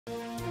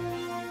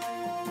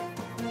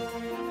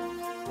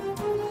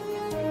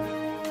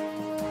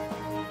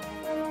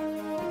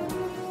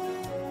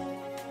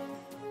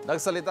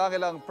Nagsalita ang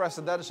ilang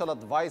presidential at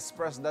vice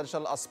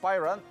presidential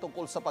aspirant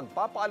tungkol sa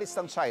pagpapaalis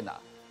ng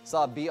China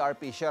sa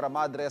BRP Sierra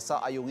Madre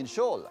sa Ayungin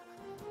Shoal.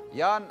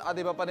 Yan at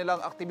iba pa nilang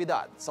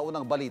aktibidad sa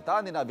unang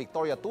balita ni na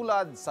Victoria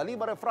Tulad,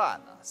 Salima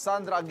Refran,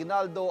 Sandra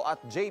Aguinaldo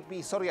at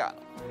JP Soriano.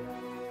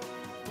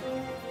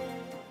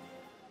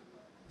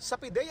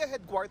 Sa PIDEA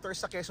headquarters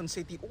sa Quezon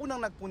City,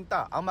 unang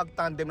nagpunta ang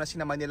magtandem na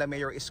sina Manila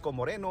Mayor Isko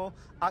Moreno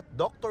at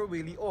Dr.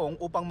 Willie Ong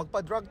upang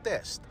magpa-drug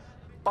test.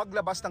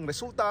 Paglabas ng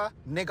resulta,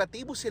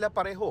 negatibo sila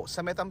pareho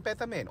sa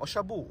methamphetamine o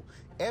shabu,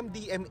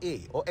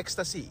 MDMA o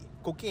ecstasy,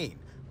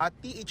 cocaine at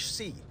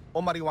THC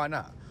o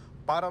marijuana.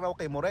 Para raw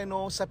kay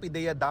Moreno, sa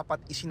PIDEA dapat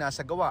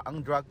isinasagawa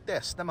ang drug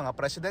test ng mga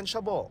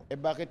presidentiable.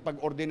 Bakit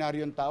pag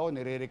ordinaryong tao,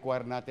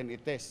 nire-require natin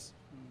i-test?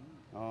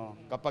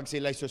 Kapag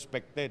sila'y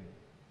suspected.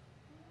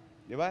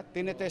 Di ba?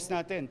 Tinetest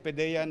natin,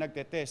 PIDEA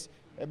nagtetest.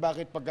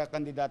 Bakit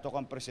pagkakandidato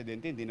kang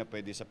presidente, hindi na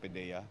pwede sa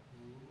PIDEA?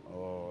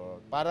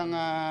 Parang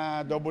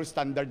double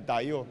standard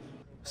tayo.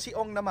 Si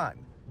Ong naman,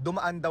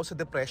 dumaan daw sa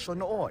depression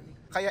noon.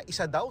 Kaya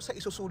isa daw sa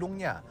isusulong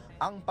niya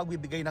ang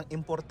pagbibigay ng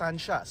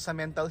importansya sa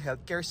mental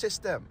health care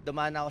system.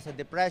 Dumaan ako sa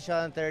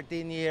depression,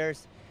 13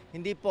 years.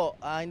 Hindi po,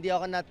 hindi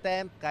ako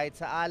na-tempt kahit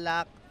sa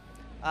alak.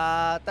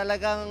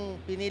 Talagang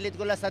pinilit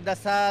ko lang sa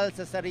dasal,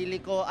 sa sarili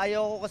ko.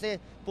 Ayoko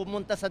kasi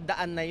pumunta sa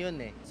daan na yun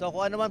eh. So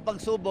kung ano man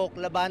pagsubok,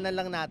 labanan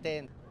lang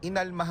natin.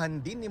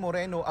 Inalmahan din ni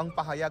Moreno ang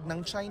pahayag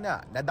ng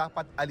China na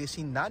dapat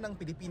alisin na ng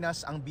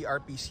Pilipinas ang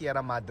BRP Sierra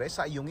Madre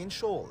sa Ayungin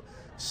Shoal.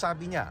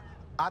 Sabi niya,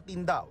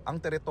 atin daw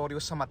ang teritoryo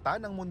sa mata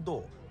ng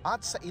mundo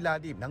at sa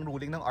ilalim ng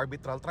ruling ng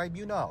Arbitral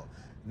Tribunal.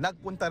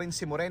 Nagpunta rin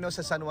si Moreno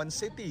sa San Juan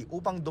City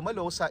upang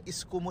dumalo sa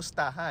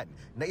Iskumustahan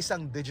na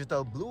isang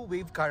digital blue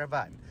wave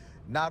caravan.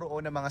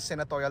 Naroon ang mga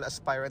senatorial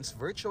aspirants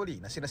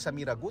virtually na sina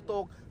Samira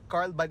Gutok,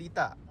 Carl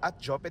Balita at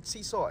Jopet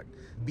Sison.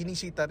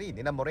 Binisita rin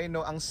ni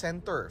Moreno ang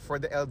Center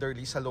for the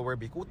Elderly sa Lower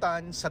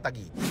Bikutan sa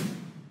Taguig.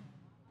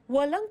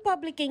 Walang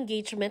public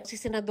engagement si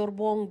Senador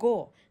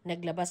Bongo.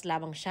 Naglabas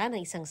lamang siya ng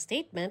isang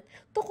statement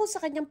tungkol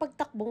sa kanyang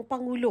pagtakbong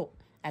Pangulo.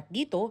 At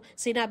dito,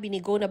 sinabi ni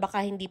Go na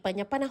baka hindi pa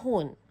niya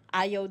panahon.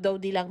 Ayaw daw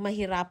nilang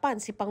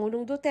mahirapan si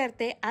Pangulong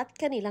Duterte at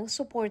kanilang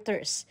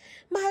supporters.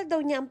 Mahal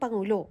daw niya ang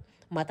Pangulo.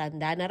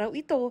 Matanda na raw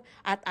ito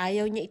at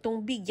ayaw niya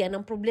itong bigyan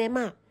ng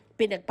problema.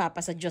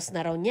 Pinagpapasa Diyos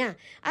na raw niya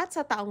at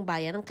sa taong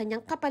bayan ng kanyang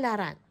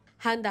kapalaran.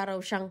 Handa raw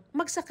siyang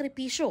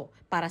magsakripisyo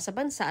para sa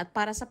bansa at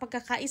para sa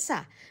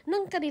pagkakaisa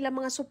ng kanilang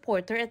mga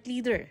supporter at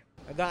leader.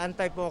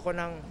 Nag-aantay po ako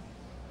ng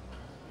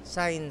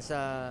sign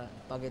sa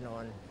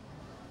Panginoon.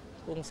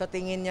 Kung sa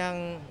tingin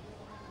niyang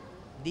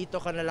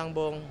dito ka na lang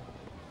Bong,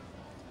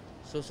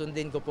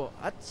 susundin ko po.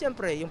 At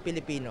siyempre yung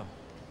Pilipino.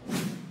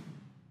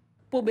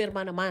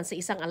 Pumirma naman sa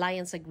isang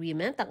alliance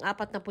agreement ang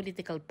apat na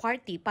political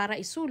party para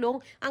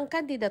isulong ang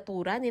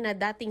kandidatura ni na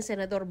dating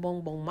Senador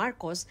Bongbong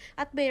Marcos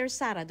at Mayor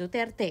Sara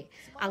Duterte,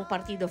 ang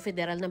Partido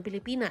Federal ng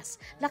Pilipinas,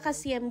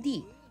 Lakas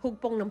CMD,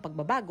 Hugpong ng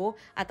Pagbabago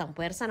at ang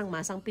Puwersa ng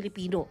Masang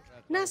Pilipino.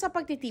 Nasa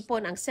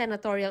pagtitipon ang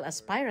senatorial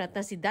aspirant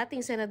na si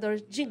dating Senador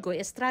Jinggoy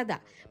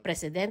Estrada,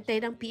 presidente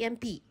ng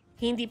PNP.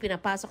 Hindi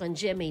pinapasok ang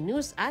GMA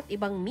News at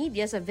ibang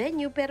media sa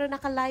venue pero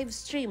naka-live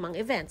stream ang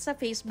event sa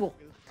Facebook.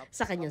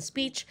 Sa kanyang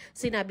speech,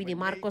 sinabi ni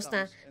Marcos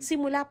na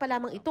simula pa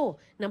lamang ito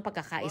ng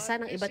pagkakaisa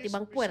ng iba't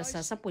ibang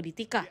puwersa sa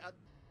politika.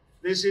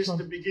 This is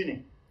the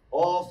beginning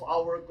of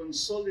our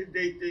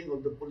consolidating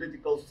of the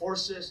political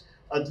forces,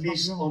 at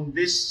least on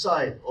this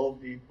side of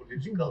the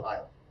political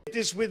aisle. It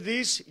is with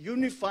these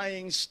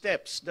unifying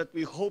steps that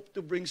we hope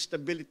to bring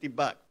stability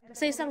back.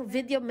 Sa isang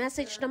video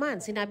message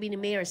naman, sinabi ni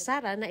Mayor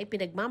Sara na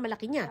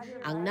ipinagmamalaki niya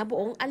ang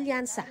nabuong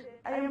alyansa.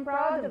 I am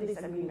proud of this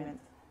agreement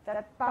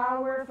that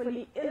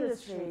powerfully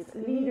illustrates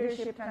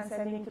leadership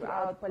transcending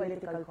throughout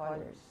political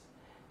colors.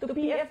 To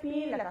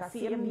PFP, Lakas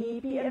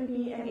CMD,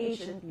 PNP, and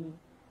HNP,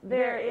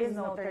 there is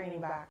no turning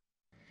back.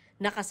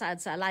 Nakasaad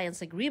sa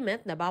alliance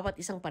agreement na bawat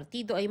isang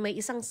partido ay may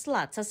isang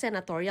slot sa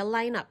senatorial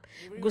lineup.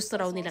 Gusto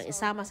raw nilang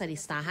isama sa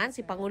listahan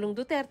si Pangulong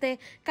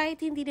Duterte kahit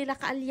hindi nila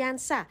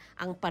kaalyansa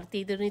ang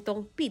partido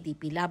nitong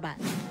PDP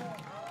Laban.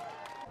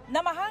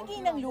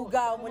 Namahagi ng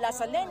lugaw mula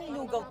sa Lenny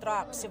Lugaw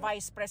Truck si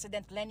Vice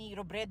President Lenny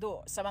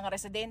Robredo sa mga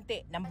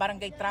residente ng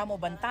Barangay Tramo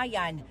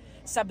Bantayan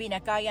sa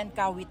Binakayan,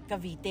 Kawit,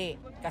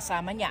 Cavite.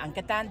 Kasama niya ang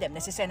katandem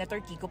na si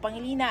Senator Kiko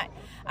Pangilinan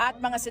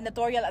at mga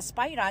senatorial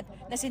aspirant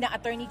na sina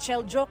Attorney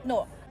Chel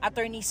Jokno,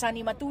 Attorney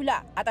Sunny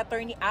Matula at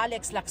Attorney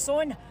Alex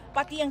Lacson,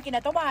 pati ang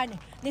kinatawan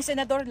ni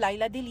Senador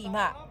Laila de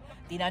Lima.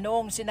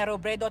 Tinanong sina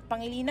Robredo at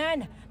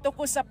Pangilinan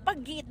tungkol sa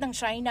paggiit ng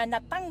China na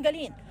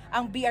tanggalin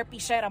ang BRP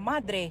Sierra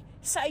Madre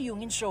sa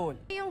Ayungin Shoal.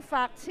 Yung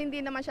facts,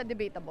 hindi naman siya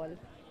debatable.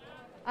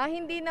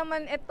 Hindi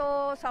naman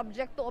ito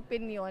subject to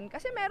opinion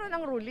kasi meron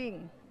ang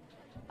ruling.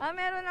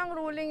 Meron ang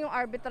ruling yung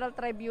Arbitral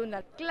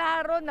Tribunal.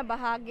 Klaro na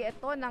bahagi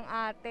ito ng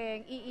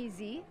ating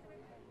EEZ.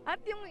 At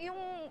yung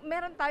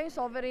meron tayong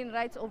sovereign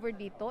rights over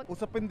dito.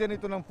 Usapin din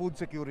ito ng food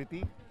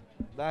security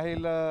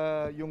dahil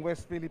yung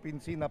West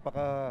Philippine Sea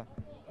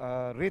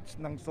napaka-rich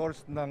ng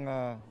source ng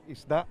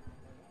isda.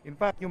 In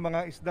fact, yung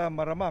mga isda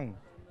maramang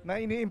na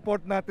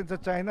ini-import natin sa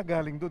China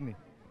galing dun eh.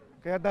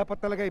 Kaya dapat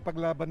talaga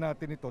ipaglaban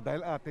natin ito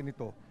dahil atin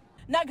ito.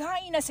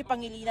 Naghain na si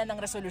Pangilinan ng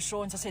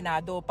resolusyon sa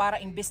Senado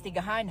para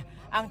imbestigahan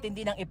ang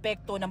tindi ng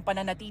epekto ng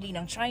pananatili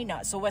ng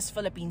China sa West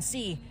Philippine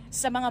Sea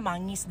sa mga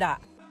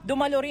mangingisda.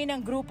 Dumalo rin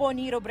ang grupo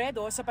ni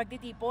Robredo sa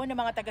pagtitipon ng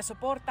mga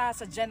taga-suporta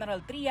sa General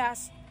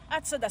Trias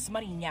at sa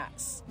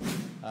Dasmariñas.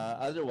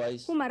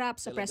 Humarap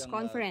sa press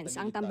conference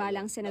ang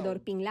tambalang Senador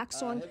Ping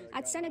Lacson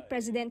at Senate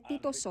President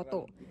Tito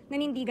Soto.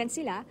 Nanindigan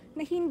sila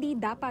na hindi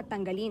dapat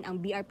tanggalin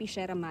ang BRP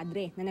Sierra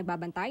Madre na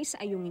nagbabantay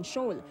sa Ayungin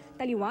Shoal,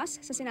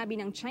 taliwas sa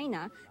sinabi ng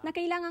China na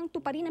kailangang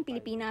tuparin ng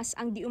Pilipinas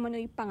ang di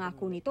umano'y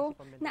pangako nito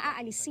na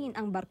aalisin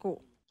ang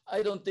barko.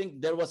 I don't think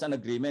there was an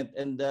agreement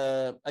and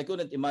I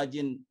couldn't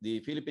imagine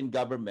the Philippine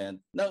government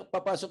na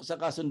papasok sa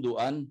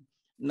kasunduan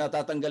na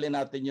tatanggalin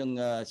natin yung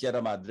Sierra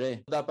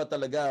Madre. Dapat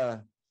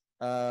talaga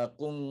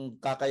kung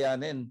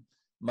kakayanin,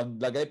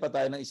 maglagay pa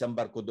tayo ng isang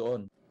barko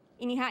doon.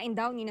 Inihain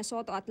daw ni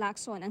Soto at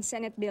Lacson ang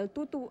Senate Bill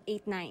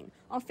 2289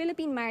 o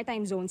Philippine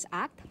Maritime Zones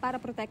Act para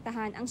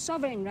protektahan ang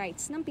sovereign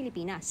rights ng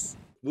Pilipinas.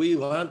 We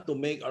want to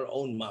make our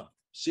own map,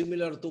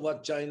 similar to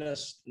what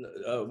China's,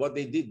 what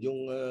they did,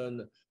 yung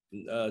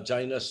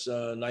China's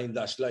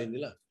 9-dash line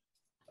nila.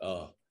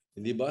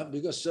 Hindi ba?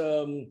 Because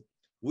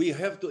we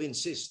have to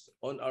insist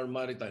on our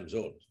maritime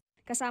zone.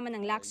 Kasama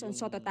ng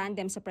Lacson-Soto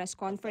tandem sa press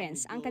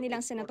conference ang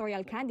kanilang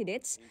senatorial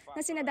candidates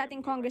na sina dating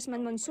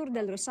Congressman Monsur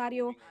del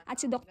Rosario at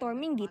si Dr.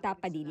 Minggita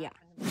Padilla.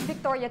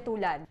 Victoria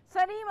Tulad,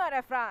 Sarima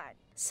Refran,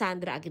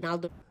 Sandra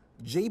Aguinaldo,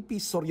 JP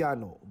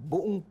Soriano,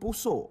 buong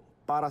puso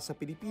para sa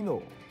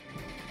Pilipino.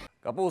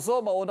 Kapuso,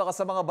 mauna ka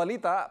sa mga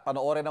balita.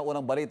 Panoorin ang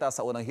unang balita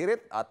sa unang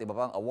hirit at iba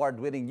pang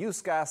award-winning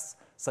newscasts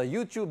sa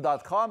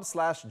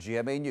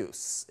youtube.com/GMA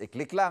News.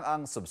 I-click lang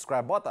ang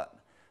subscribe button.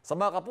 Sa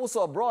mga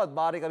kapuso abroad,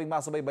 maaari kaming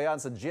masubaybayan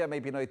sa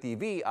GMA Pinoy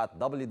TV at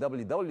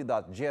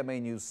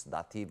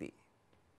www.gmanews.tv.